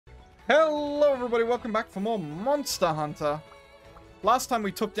Hello everybody, welcome back for more Monster Hunter. Last time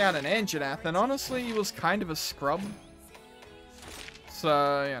we took down an Anjanath, and honestly, he was kind of a scrub.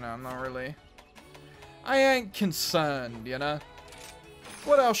 So, you know, I'm not really... I ain't concerned, you know?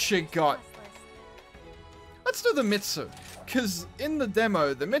 What else she got? Let's do the Mitsu. Because in the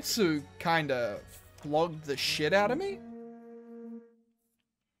demo, the Mitsu kind of flogged the shit out of me.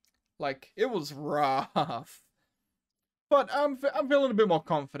 Like, it was rough. But I'm feeling a bit more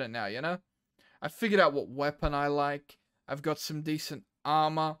confident now, you know? I figured out what weapon I like. I've got some decent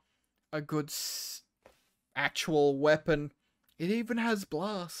armor. A good actual weapon. It even has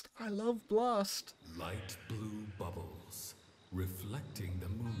blast. I love blast. Light blue bubbles, reflecting the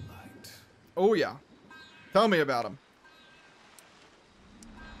moonlight. Oh yeah. Tell me about them.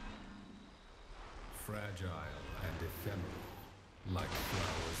 Fragile and ephemeral, like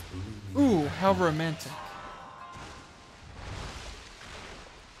flowers blooming. Ooh, how romantic.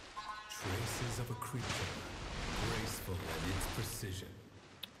 Traces of a creature, graceful in its precision.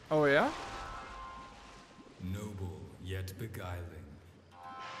 Oh yeah? Noble yet beguiling.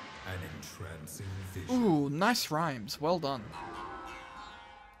 An entrancing vision. Ooh, nice rhymes. Well done.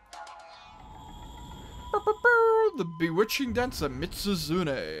 The Bewitching dancer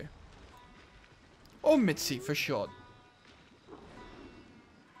Mizutsune. Or Mitzi for short.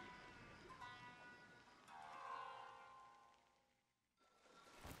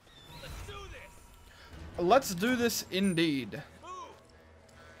 Let's do this indeed.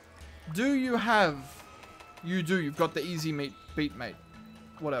 Do you have... You do. You've got the easy beat, mate.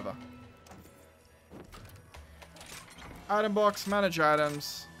 Whatever. Item box, manage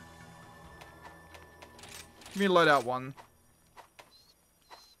items. Give me a loadout one.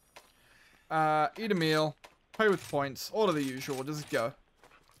 Eat a meal. Pay with points. Order the usual. Just go.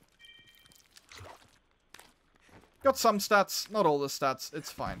 Got some stats. Not all the stats.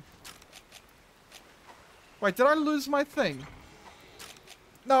 It's fine. Wait, did I lose my thing?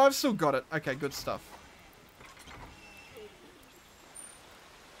 No, I've still got it. Okay, good stuff.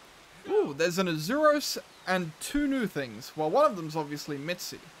 Ooh, there's an Azuros and two new things. Well, one of them's obviously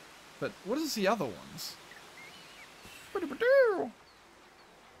Mitzi. But what is the other ones? Where do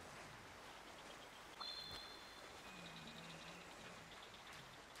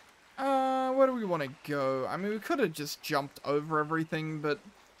we want to go? I mean, we could have just jumped over everything, but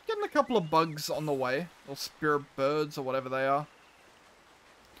getting a couple of bugs on the way. Or spirit birds, or whatever they are.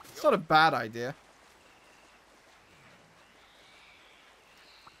 It's not a bad idea.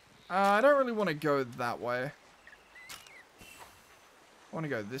 I don't really want to go that way. I want to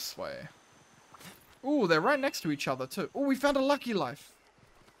go this way. Ooh, they're right next to each other, too. Ooh, we found a lucky life.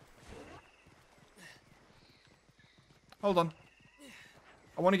 Hold on.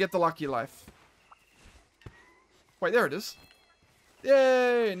 I want to get the lucky life. Wait, there it is.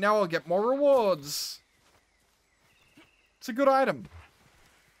 Yay! Now I'll get more rewards. It's a good item.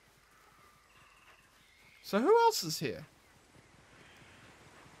 So who else is here?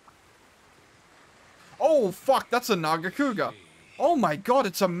 Oh, fuck, that's a Nagakuga. Oh my god,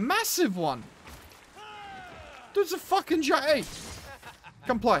 it's a massive one. Dude's a fucking giant. Hey,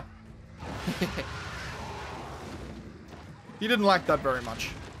 come play. He didn't like that very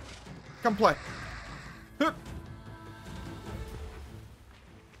much. Come play. Hup.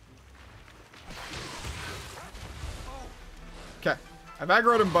 Okay, I've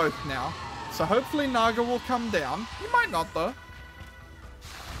aggroed them both now. So hopefully Naga will come down. He might not, though.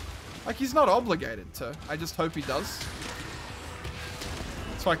 Like, he's not obligated to. I just hope he does.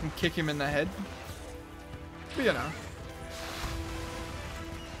 So I can kick him in the head. But, you know.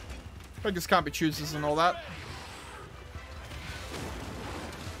 Beggars can't be choosers and all that.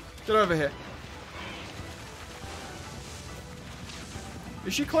 Get over here.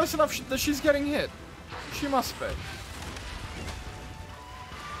 Is she close enough that she's getting hit? She must be.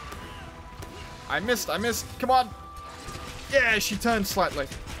 I missed. Come on. Yeah, she turned slightly.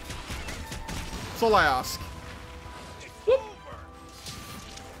 That's all I ask.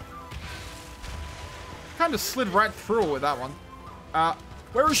 Kind of slid right through her with that one.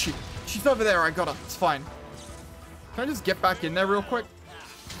 Where is she? She's over there. I got her. It's fine. Can I just get back in there real quick?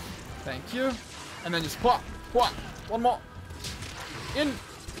 Thank you. And then just plop. Plop. One more. In.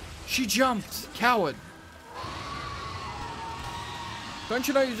 She jumped. Coward. Don't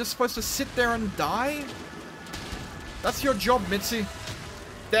you know you're just supposed to sit there and die? That's your job, Mitzi.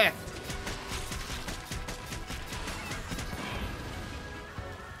 Death.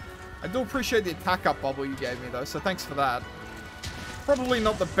 I do appreciate the attack up bubble you gave me, though, so thanks for that. Probably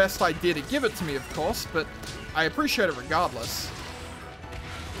not the best idea to give it to me, of course, but I appreciate it regardless.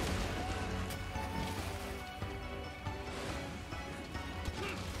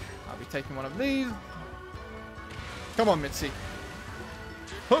 I'll be taking one of these. Come on, Mitzi.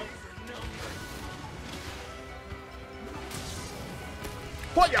 Hup.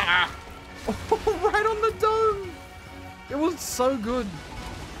 What? Yeah! Right on the dome! It was so good.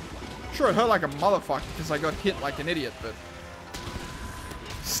 Sure, it hurt like a motherfucker because I got hit like an idiot, but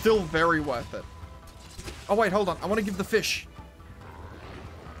still very worth it. Oh, wait, hold on. I want to give the fish.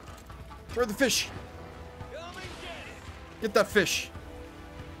 Throw the fish. Get that fish.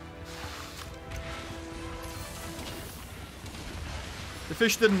 The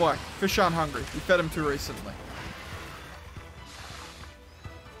fish didn't work. Fish aren't hungry. We fed them too recently.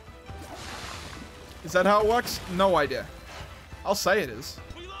 Is that how it works? No idea. I'll say it is.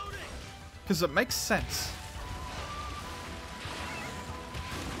 Because it makes sense.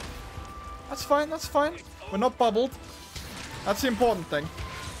 That's fine, that's fine. We're not bubbled. That's the important thing.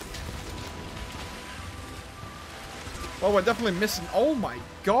 Well, we're definitely missing... Oh my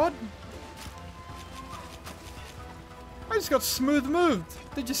god! I just got smooth moved.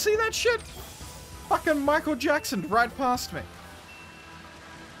 Did you see that shit? Fucking Michael Jackson right past me.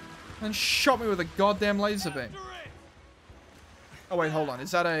 And shot me with a goddamn laser beam. Oh wait, hold on.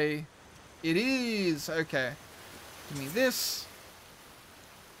 Is that a... It is! Okay. Give me this.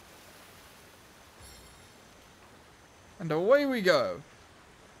 And away we go.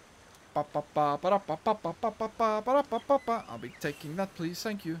 I'll be taking that, please.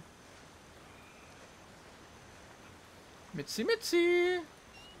 Thank you. Mitzi, Mitzi!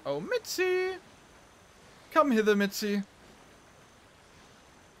 Oh, Mitzi! Come hither, Mitzi.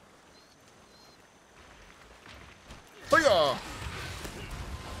 Hiya!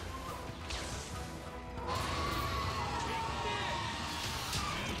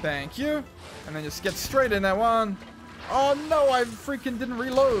 Thank you. And then just get straight in that one. Oh no, I freaking didn't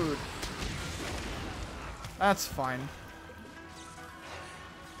reload. That's fine.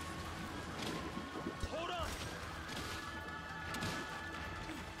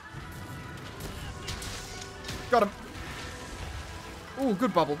 Got him. Ooh,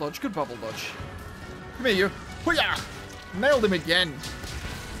 good bubble dodge, good bubble dodge. Come here, you. Hoo-yah! Nailed him again.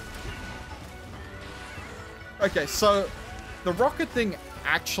 Okay, so the rocket thing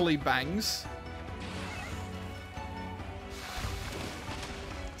actually bangs.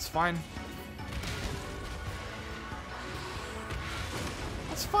 It's fine.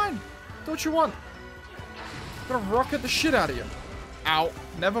 That's fine. Do what you want. I'm gonna rocket the shit out of you. Ow.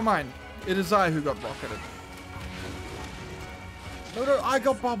 Never mind. It is I who got rocketed. No, no, I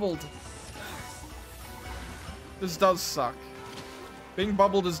got bubbled. This does suck. Being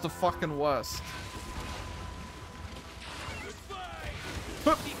bubbled is the fucking worst.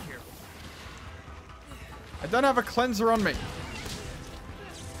 Hup. I don't have a cleanser on me.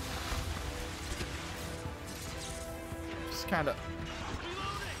 Just kinda...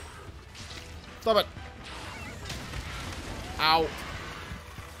 Stop it. Ow.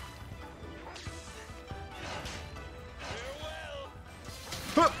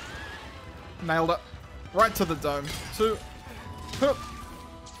 Hup. Nailed it. Right to the dome. Two. Hup.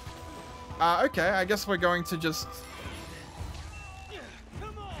 Okay, I guess we're going to just...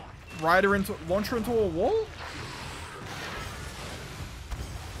 Ride her into... Launch her into a wall?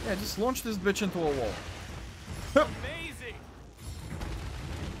 Yeah, just launch this bitch into a wall. Hup.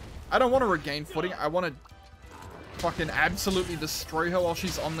 I don't want to regain footing. I want to fucking absolutely destroy her while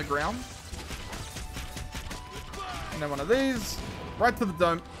she's on the ground. And then one of these. Right to the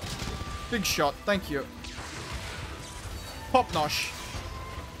dome. Big shot. Thank you. Pop nosh.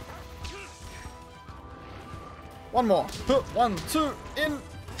 One more. 1, 2, in.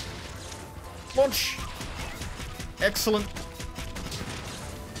 Launch. Excellent.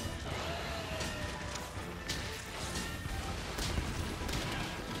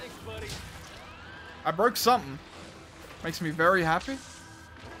 Thanks, buddy. I broke something. Makes me very happy.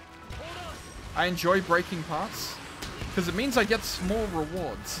 I enjoy breaking parts. Because it means I get more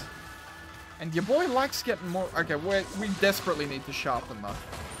rewards. And your boy likes getting more... Okay, we desperately need to sharpen though.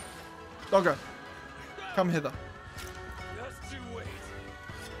 Doggo. Come hither. Just you wait.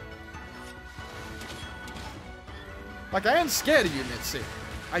 Like, I am scared of you, Mitzi.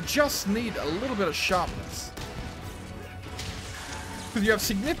 I just need a little bit of sharpness. Because you have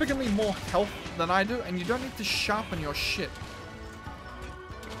significantly more health than I do, and you don't need to sharpen your shit.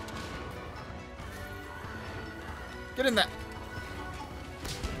 Get in there.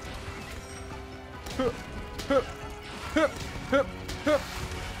 Hup, hup, hup, hup, hup.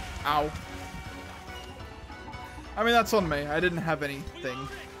 Ow. I mean, that's on me. I didn't have anything.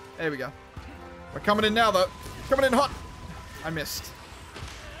 There we go. We're coming in now, though. Coming in hot. I missed.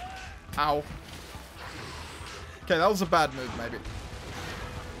 Ow. Okay, that was a bad move, maybe.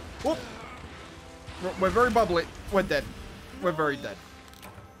 Whoop. We're very bubbly. We're dead. We're very dead.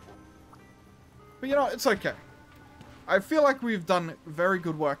 But you know, it's okay. I feel like we've done very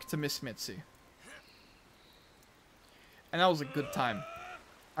good work to Miss Mitzi. And that was a good time.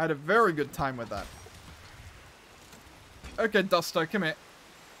 I had a very good time with that. Okay, Dusto, come here.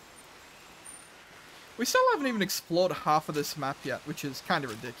 We still haven't even explored half of this map yet, which is kind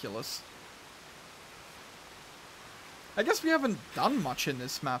of ridiculous. I guess we haven't done much in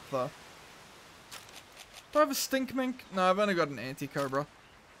this map, though. Do I have a stink mink? No, I've only got an anti-cobra.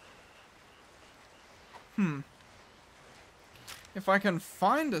 If I can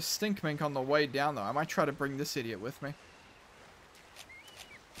find a stink mink on the way down, though, I might try to bring this idiot with me.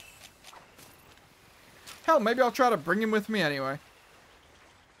 Hell, maybe I'll try to bring him with me anyway.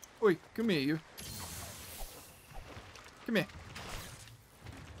 Oi, come here, you. Come here.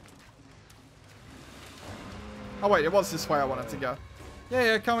 Oh, wait, it was this way I wanted to go.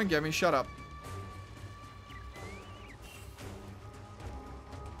 Yeah, come and get me. Shut up.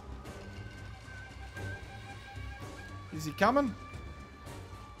 Is he coming?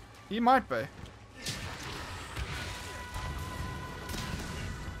 He might be.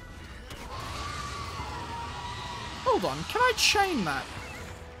 Hold on, can I chain that?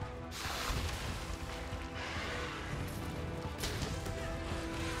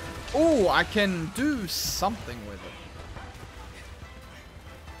 Oh, I can do something with it.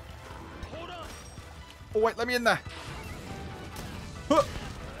 Hold on. Oh, wait, let me in there. Huh.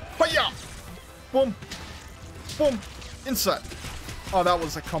 Hiya! Boom. Boom. Insert. Oh, that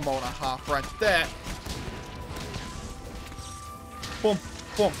was a combo and a half right there. Boom.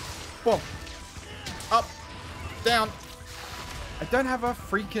 Boom. Boom. Up. Down. I don't have a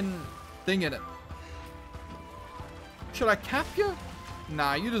freaking thing in it. Should I cap you?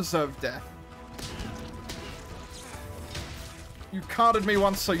 Nah, you deserve death. You carded me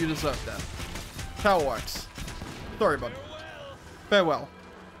once, so you deserve death. That's how it works. Sorry, bud. Farewell.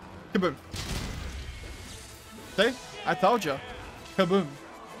 Kaboom. See? I told you. Kaboom.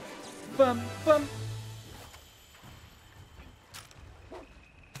 Bum, bum.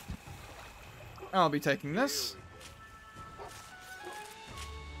 I'll be taking this.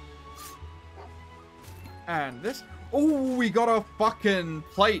 And this. Oh, we got a fucking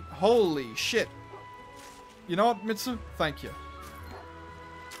plate. Holy shit. You know what, Mitsu? Thank you.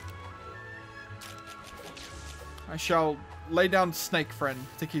 I shall lay down snake friend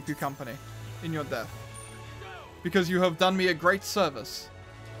to keep you company in your death. Because you have done me a great service.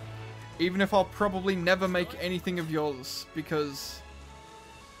 Even if I'll probably never make anything of yours, because...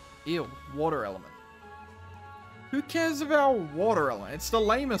 Ew, water element. Who cares about water element? It's the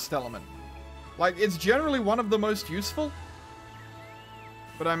lamest element. Like, it's generally one of the most useful.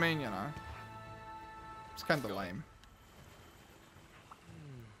 But I mean, you know. It's kind of lame.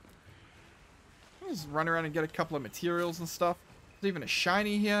 Just run around and get a couple of materials and stuff. There's even a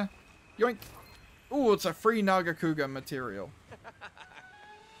shiny here. Yoink. Ooh, it's a free Nagakuga material.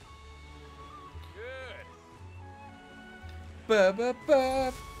 Good. Ba ba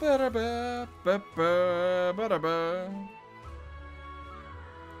ba ba da ba ba ba ba da ba.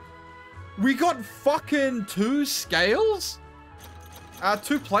 We got fucking 2 scales?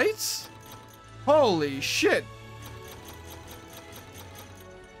 2 plates? Holy shit.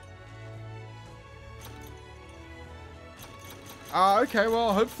 Okay,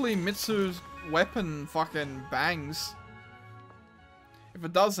 well, hopefully Mitsu's weapon fucking bangs. If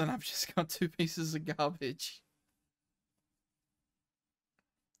it doesn't, I've just got 2 pieces of garbage.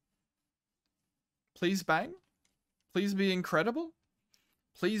 Please bang? Please be incredible?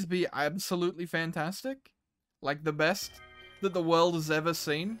 Please be absolutely fantastic? Like the best that the world has ever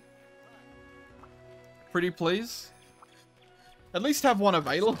seen? Pretty please? At least have one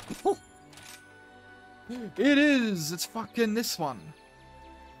available. It is! It's fucking this one.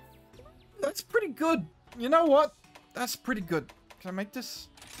 That's pretty good. You know what? That's pretty good. Can I make this?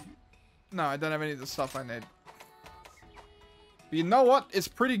 No, I don't have any of the stuff I need. But you know what? It's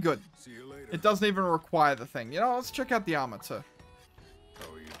pretty good. See you later. It doesn't even require the thing. You know, let's check out the armor too.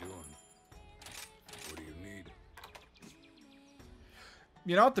 How are you doing? What do you need?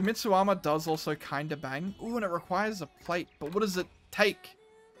 You know what? The Mitsu armor does also kind of bang. Ooh, and it requires a plate. But what does it take?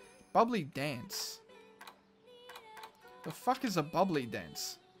 Bubbly dance. The fuck is a bubbly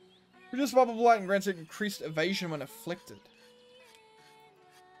dance? Reduce bubble blight and grants increased evasion when afflicted.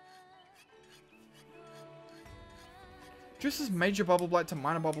 Reduces major bubble blight to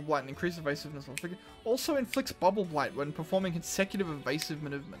minor bubble blight and increased evasiveness when afflicted. Also inflicts bubble blight when performing consecutive evasive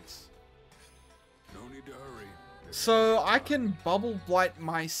maneuvers. No need to hurry. So I can bubble blight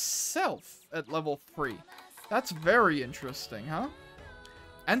myself at level 3. That's very interesting, huh?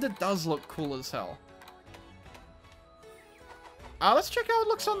 And it does look cool as hell. Let's check how it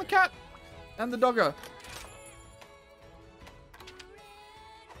looks on the cat and the doggo.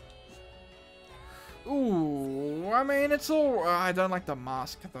 Ooh, I mean, it's all... I don't like the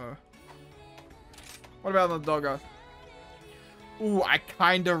mask, though. What about the doggo? Ooh, I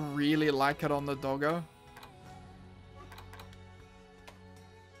kind of really like it on the doggo.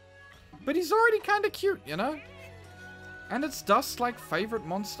 But he's already kind of cute, you know? And it's Dust's, like, favorite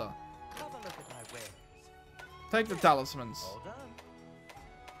monster. Have a look at my wares. Take the talismans. All done.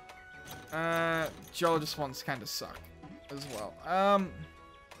 Geologist ones kind of suck as well.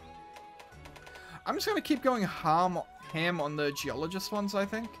 I'm just going to keep going ham on the geologist ones, I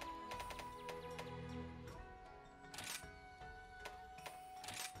think.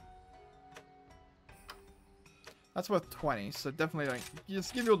 That's worth 20, so definitely like,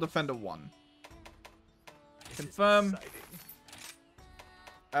 just give your defender 1. Confirm.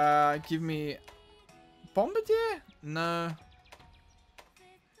 Give me Bombardier? No.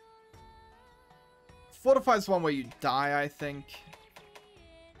 Fortify's one where you die, I think.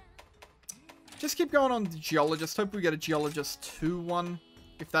 Just keep going on the Geologist. Hope we get a Geologist 2 one.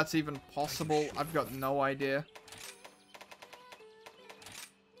 If that's even possible. I've got no idea.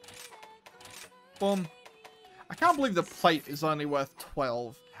 Boom. I can't believe the plate is only worth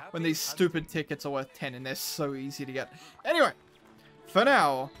 12. When these stupid tickets are worth 10 and they're so easy to get. Anyway. For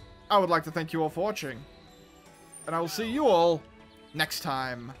now, I would like to thank you all for watching. And I will see you all next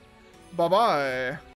time. Bye-bye.